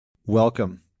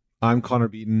Welcome. I'm Connor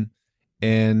Beaton,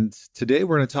 and today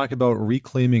we're going to talk about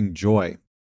reclaiming joy.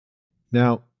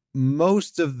 Now,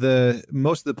 most of the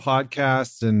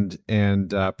podcasts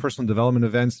and personal development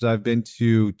events that I've been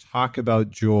to talk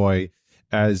about joy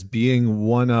as being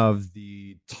one of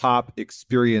the top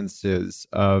experiences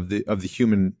of the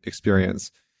human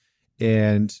experience.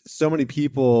 And so many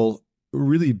people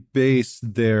really base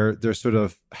their sort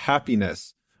of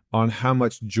happiness on how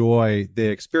much joy they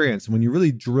experience. And when you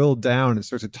really drill down and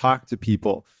start to talk to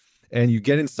people and you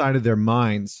get inside of their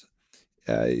minds,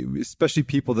 especially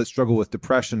people that struggle with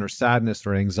depression or sadness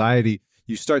or anxiety,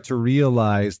 you start to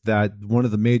realize that one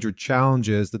of the major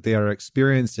challenges that they are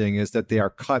experiencing is that they are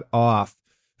cut off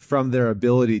from their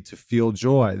ability to feel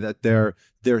joy, that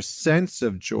their sense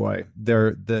of joy,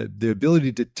 the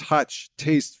ability to touch,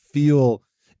 taste, feel,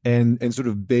 and sort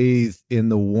of bathe in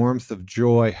the warmth of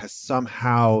joy has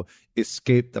somehow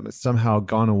escaped them. It's somehow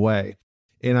gone away.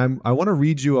 And I want to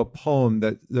read you a poem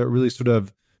that really sort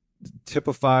of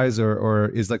typifies or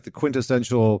is like the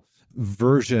quintessential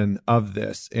version of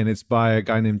this. And it's by a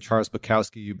guy named Charles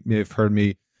Bukowski. You may have heard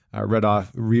me read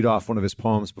off one of his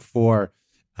poems before.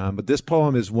 But this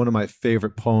poem is one of my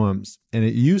favorite poems. And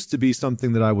it used to be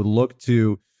something that I would look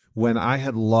to when I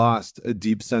had lost a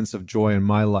deep sense of joy in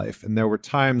my life. And there were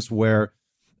times where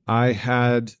I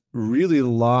had really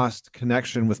lost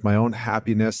connection with my own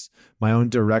happiness, my own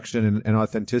direction and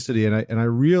authenticity. And I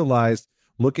realized,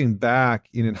 looking back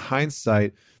in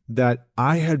hindsight, that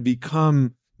I had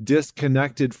become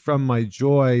disconnected from my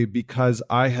joy because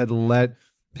I had let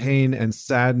pain and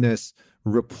sadness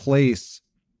replace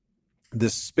the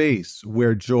space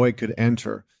where joy could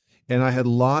enter. And I had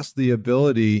lost the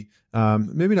ability,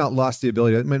 maybe not lost the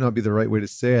ability, that might not be the right way to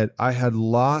say it. I had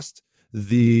lost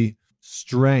the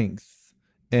strength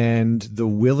and the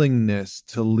willingness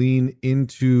to lean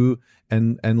into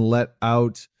and let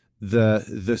out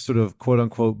the sort of quote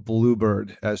unquote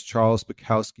bluebird, as Charles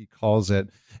Bukowski calls it.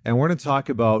 And we're going to talk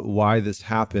about why this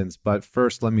happens. But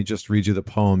first, let me just read you the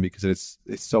poem because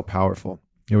it's so powerful.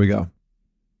 Here we go.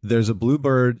 There's a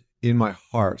bluebird in my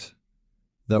heart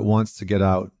that wants to get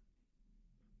out,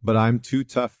 but I'm too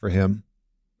tough for him.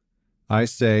 I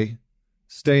say,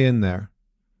 stay in there.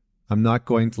 I'm not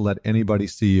going to let anybody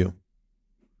see you.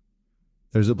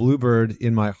 There's a bluebird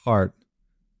in my heart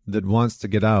that wants to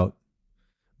get out,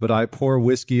 but I pour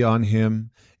whiskey on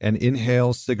him and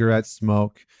inhale cigarette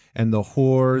smoke, and the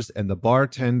whores and the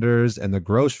bartenders and the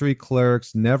grocery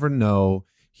clerks never know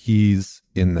he's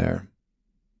in there.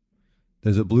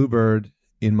 There's a bluebird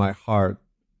in my heart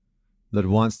that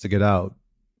wants to get out,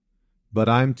 but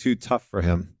I'm too tough for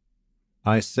him.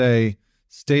 I say,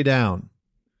 stay down.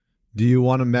 Do you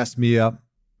want to mess me up?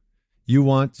 You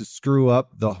want to screw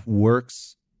up the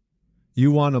works?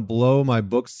 You want to blow my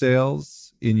book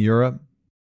sales in Europe?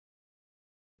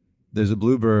 There's a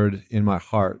bluebird in my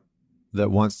heart that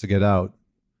wants to get out,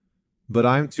 but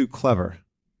I'm too clever.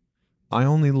 I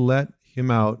only let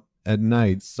him out at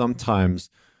night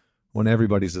sometimes when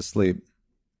everybody's asleep.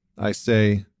 I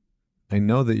say, I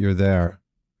know that you're there,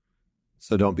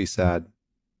 so don't be sad.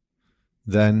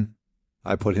 Then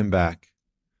I put him back.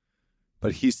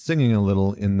 But he's singing a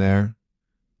little in there.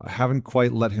 I haven't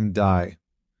quite let him die.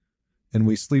 And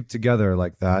we sleep together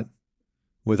like that,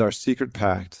 with our secret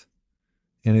pact.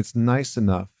 And it's nice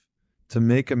enough to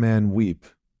make a man weep,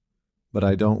 but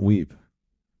I don't weep.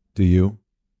 Do you?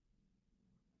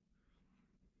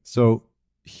 So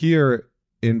here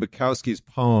in Bukowski's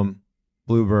poem,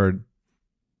 Bluebird,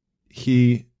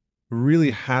 he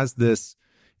really has this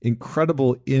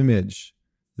incredible image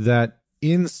that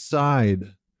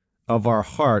inside of our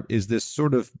heart is this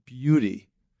sort of beauty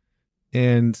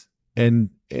and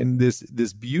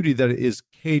this beauty that is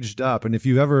caged up. And if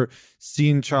you've ever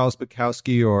seen Charles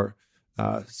Bukowski or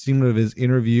seen one of his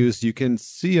interviews, you can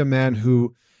see a man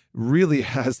who really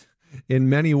has in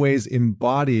many ways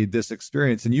embodied this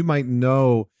experience. And you might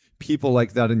know people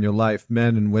like that in your life,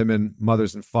 men and women,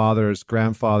 mothers and fathers,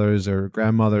 grandfathers or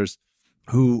grandmothers,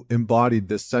 who embodied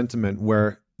this sentiment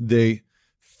where they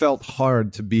felt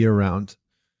hard to be around,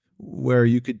 where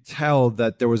you could tell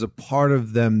that there was a part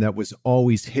of them that was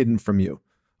always hidden from you,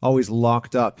 always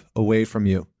locked up away from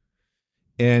you.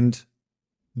 And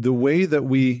the way that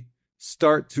we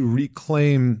start to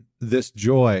reclaim this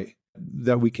joy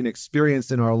that we can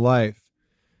experience in our life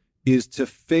is to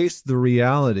face the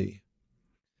reality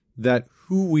that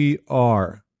who we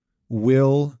are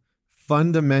will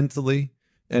fundamentally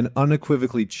and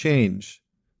unequivocally change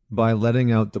by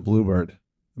letting out the bluebird,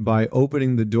 by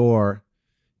opening the door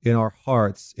in our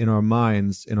hearts, in our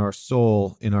minds, in our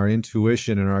soul, in our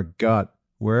intuition, in our gut,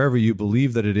 wherever you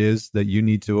believe that it is that you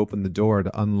need to open the door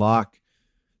to unlock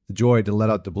the joy to let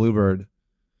out the bluebird.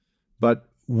 But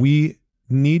we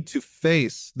need to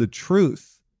face the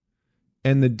truth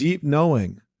and the deep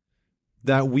knowing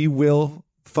that we will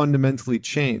fundamentally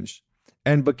change.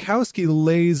 And Bukowski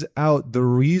lays out the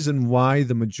reason why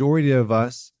the majority of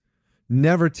us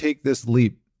never take this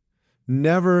leap,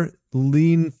 never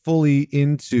lean fully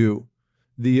into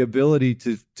the ability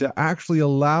to actually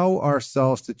allow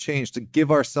ourselves to change, to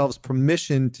give ourselves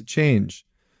permission to change.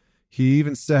 He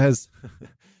even says,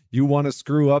 you want to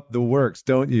screw up the works,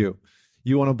 don't you?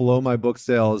 You want to blow my book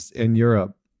sales in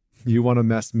Europe. You want to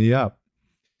mess me up.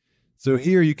 So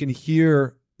here you can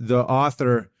hear the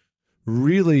author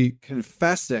really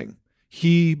confessing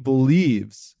he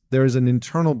believes there's an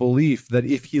internal belief that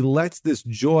if he lets this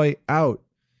joy out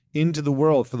into the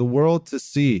world, for the world to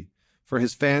see, for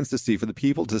his fans to see, for the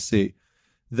people to see,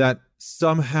 that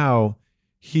somehow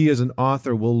he as an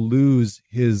author will lose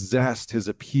his zest, his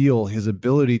appeal, his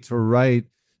ability to write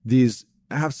these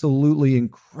absolutely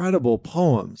incredible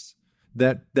poems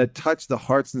that touch the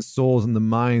hearts and souls and the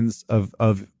minds of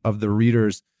the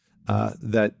readers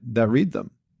that read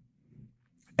them.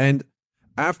 And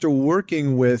after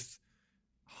working with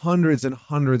hundreds and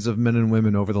hundreds of men and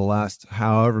women over the last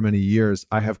however many years,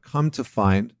 I have come to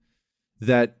find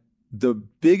that the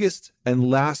biggest and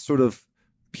last sort of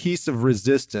piece of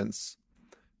resistance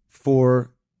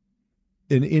for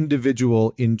an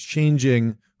individual in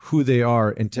changing who they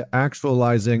are and to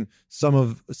actualizing some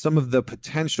of the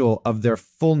potential of their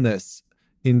fullness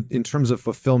in terms of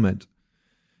fulfillment,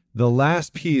 the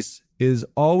last piece is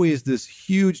always this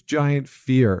huge giant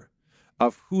fear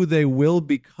of who they will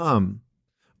become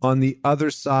on the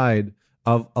other side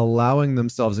of allowing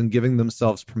themselves and giving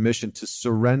themselves permission to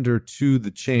surrender to the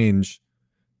change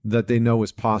that they know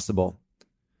is possible.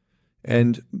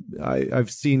 And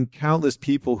I've seen countless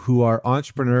people who are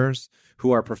entrepreneurs,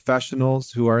 who are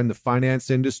professionals, who are in the finance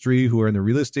industry, who are in the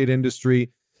real estate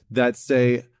industry, that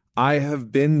say, I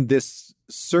have been this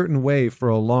certain way for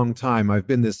a long time. I've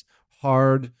been this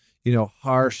hard,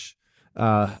 harsh,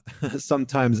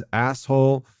 sometimes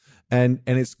asshole, and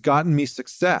it's gotten me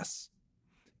success.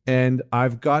 And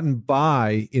I've gotten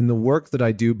by in the work that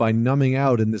I do by numbing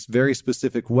out in this very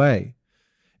specific way.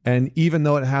 And even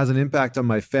though it has an impact on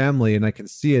my family and I can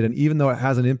see it, and even though it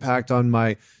has an impact on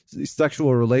my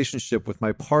sexual relationship with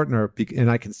my partner and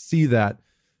I can see that,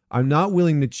 I'm not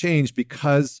willing to change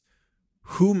because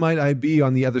who might I be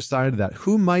on the other side of that?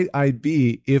 Who might I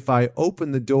be if I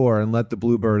open the door and let the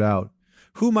bluebird out?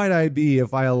 Who might I be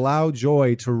if I allow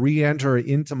joy to re-enter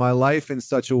into my life in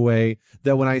such a way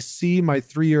that when I see my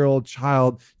 3-year-old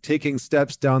child taking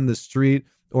steps down the street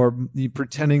or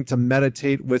pretending to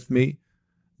meditate with me,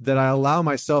 that I allow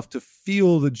myself to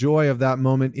feel the joy of that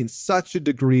moment in such a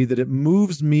degree that it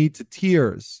moves me to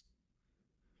tears?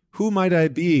 Who might I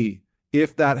be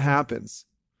if that happens?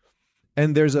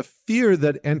 And there's a fear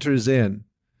that enters in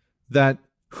that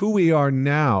who we are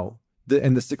now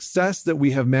and the success that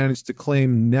we have managed to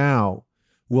claim now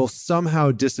will somehow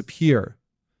disappear.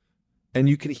 And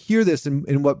you can hear this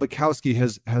in what Bukowski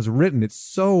has written. It's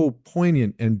so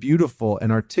poignant and beautiful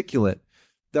and articulate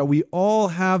that we all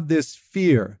have this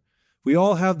fear. We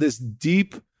all have this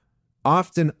deep,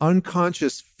 often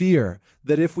unconscious fear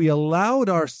that if we allowed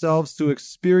ourselves to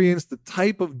experience the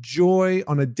type of joy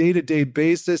on a day-to-day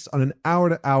basis, on an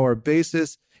hour-to-hour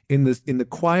basis, in the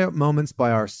quiet moments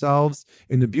by ourselves,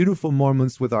 in the beautiful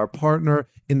moments with our partner,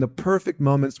 in the perfect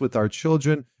moments with our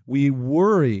children, we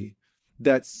worry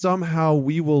that somehow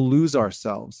we will lose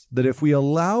ourselves. That if we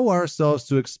allow ourselves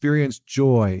to experience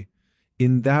joy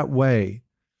in that way,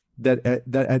 that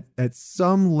at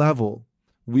some level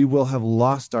we will have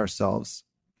lost ourselves,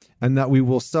 and that we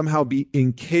will somehow be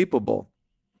incapable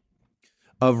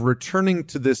of returning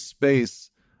to this space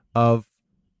of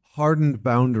hardened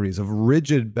boundaries, of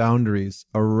rigid boundaries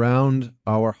around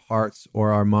our hearts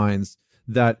or our minds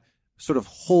that sort of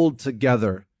hold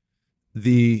together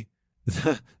this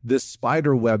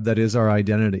spider web that is our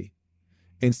identity.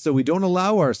 And so we don't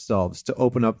allow ourselves to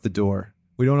open up the door.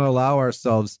 We don't allow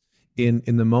ourselves in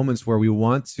the moments where we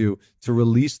want to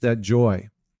release that joy.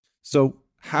 So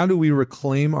how do we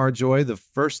reclaim our joy? The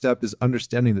first step is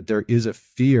understanding that there is a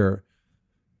fear.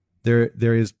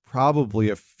 There is probably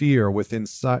a fear within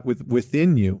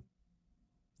you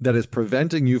that is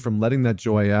preventing you from letting that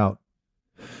joy out.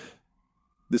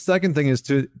 The second thing is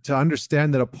to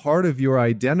understand that a part of your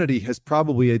identity has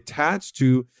probably attached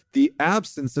to the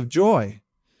absence of joy,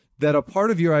 that a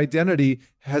part of your identity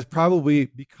has probably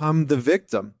become the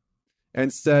victim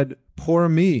and said, poor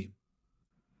me,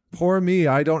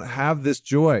 I don't have this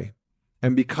joy.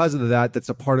 And because of that, that's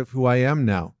a part of who I am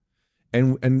now.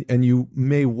 and you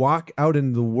may walk out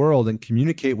into the world and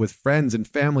communicate with friends and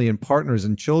family and partners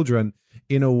and children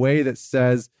in a way that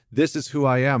says, this is who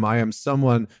I am. I am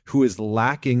someone who is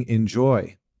lacking in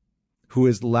joy, who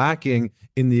is lacking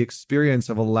in the experience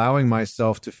of allowing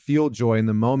myself to feel joy in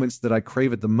the moments that I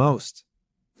crave it the most.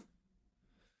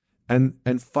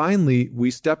 And finally,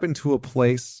 we step into a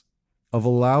place of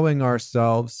allowing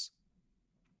ourselves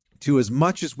to, as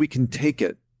much as we can take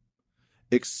it,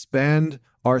 expand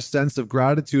our sense of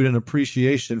gratitude and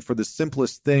appreciation for the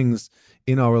simplest things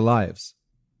in our lives.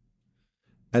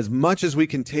 As much as we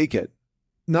can take it,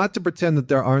 not to pretend that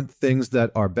there aren't things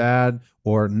that are bad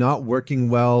or not working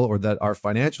well, or that our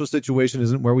financial situation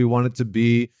isn't where we want it to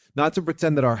be, not to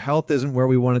pretend that our health isn't where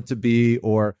we want it to be,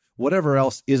 or whatever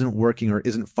else isn't working or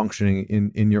isn't functioning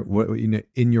in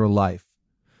your life,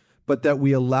 but that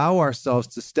we allow ourselves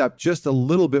to step just a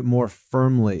little bit more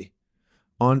firmly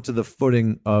onto the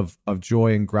footing of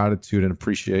joy and gratitude and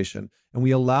appreciation. And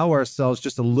we allow ourselves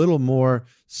just a little more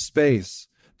space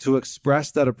to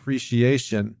express that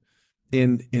appreciation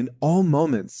in all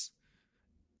moments,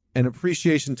 and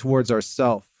appreciation towards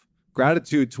ourself,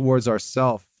 gratitude towards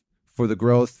ourself for the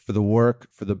growth, for the work,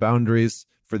 for the boundaries,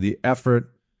 for the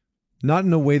effort, not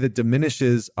in a way that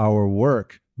diminishes our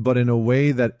work, but in a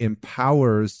way that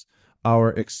empowers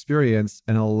our experience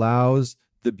and allows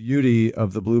the beauty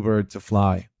of the bluebird to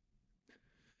fly.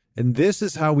 And this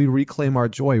is how we reclaim our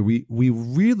joy. We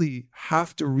really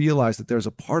have to realize that there's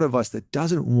a part of us that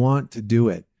doesn't want to do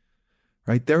it,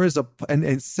 right? And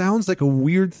it sounds like a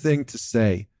weird thing to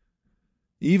say.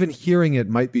 Even hearing it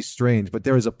might be strange, but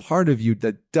there is a part of you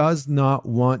that does not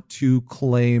want to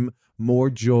claim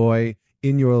more joy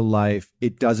in your life.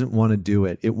 It doesn't want to do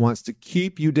it. It wants to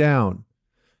keep you down.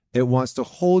 It wants to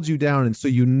hold you down. And so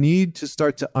you need to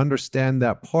start to understand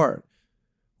that part.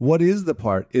 What is the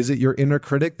part? Is it your inner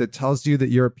critic that tells you that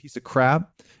you're a piece of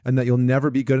crap and that you'll never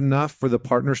be good enough for the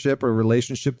partnership or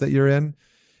relationship that you're in?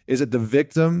 Is it the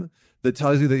victim that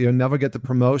tells you that you'll never get the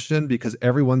promotion because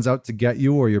everyone's out to get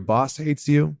you or your boss hates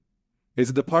you? Is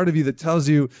it the part of you that tells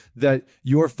you that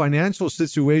your financial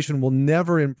situation will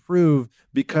never improve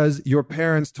because your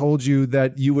parents told you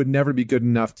that you would never be good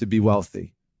enough to be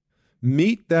wealthy?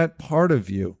 Meet that part of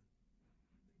you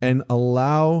and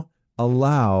allow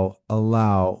the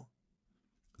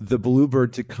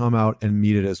bluebird to come out and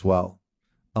meet it as well.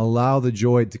 Allow the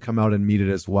joy to come out and meet it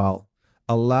as well.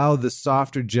 Allow the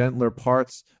softer, gentler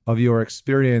parts of your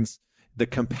experience, the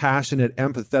compassionate,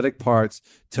 empathetic parts,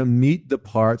 to meet the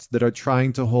parts that are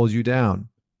trying to hold you down.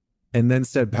 And then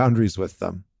set boundaries with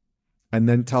them. And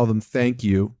then tell them, thank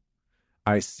you.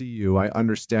 I see you. I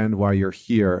understand why you're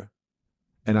here.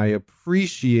 And I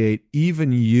appreciate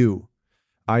even you.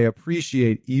 I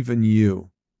appreciate even you.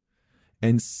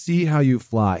 And see how you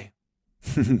fly.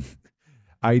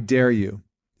 I dare you.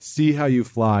 See how you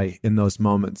fly in those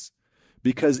moments.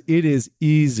 Because it is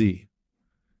easy.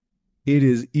 It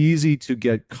is easy to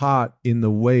get caught in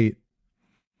the weight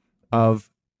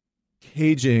of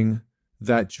caging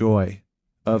that joy,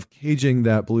 of caging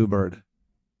that bluebird.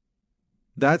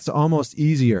 That's almost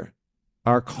easier.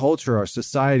 Our culture, our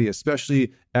society,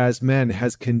 especially as men,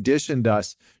 has conditioned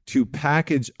us to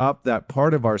package up that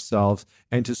part of ourselves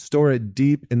and to store it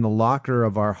deep in the locker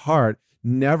of our heart,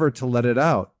 never to let it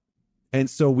out. And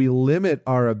so we limit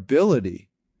our ability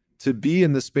to be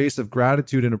in the space of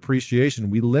gratitude and appreciation.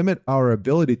 We limit our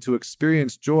ability to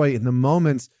experience joy in the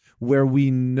moments where we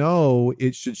know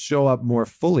it should show up more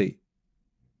fully.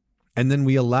 And then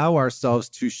we allow ourselves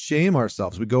to shame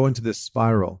ourselves. We go into this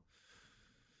spiral.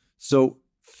 So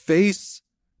face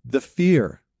the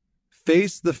fear.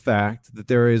 Face the fact that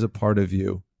there is a part of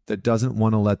you that doesn't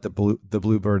want to let the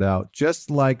bluebird out.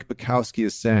 Just like Bukowski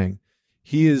is saying,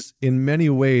 he is in many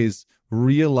ways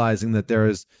realizing that there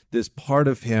is this part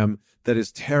of him that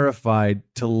is terrified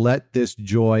to let this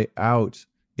joy out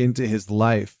into his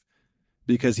life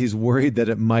because he's worried that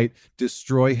it might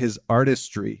destroy his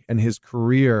artistry and his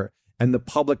career and the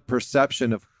public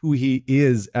perception of who he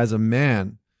is as a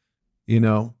man,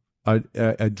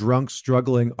 a drunk,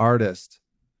 struggling artist.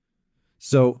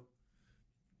 So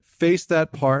face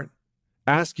that part.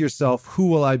 Ask yourself, who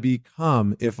will I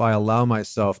become if I allow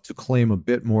myself to claim a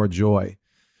bit more joy?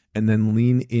 And then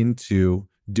lean into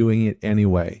doing it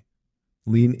anyway.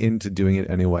 Lean into doing it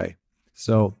anyway.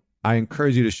 So I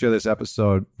encourage you to share this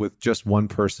episode with just one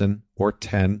person or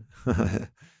 10,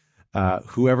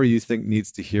 whoever you think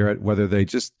needs to hear it, whether they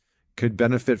just could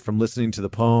benefit from listening to the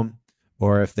poem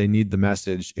or if they need the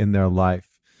message in their life.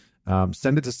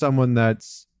 Send it to someone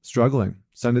that's struggling.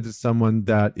 Send it to someone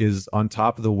that is on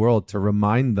top of the world to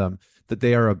remind them that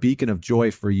they are a beacon of joy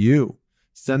for you.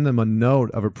 Send them a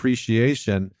note of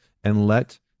appreciation and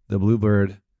let the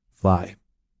bluebird fly.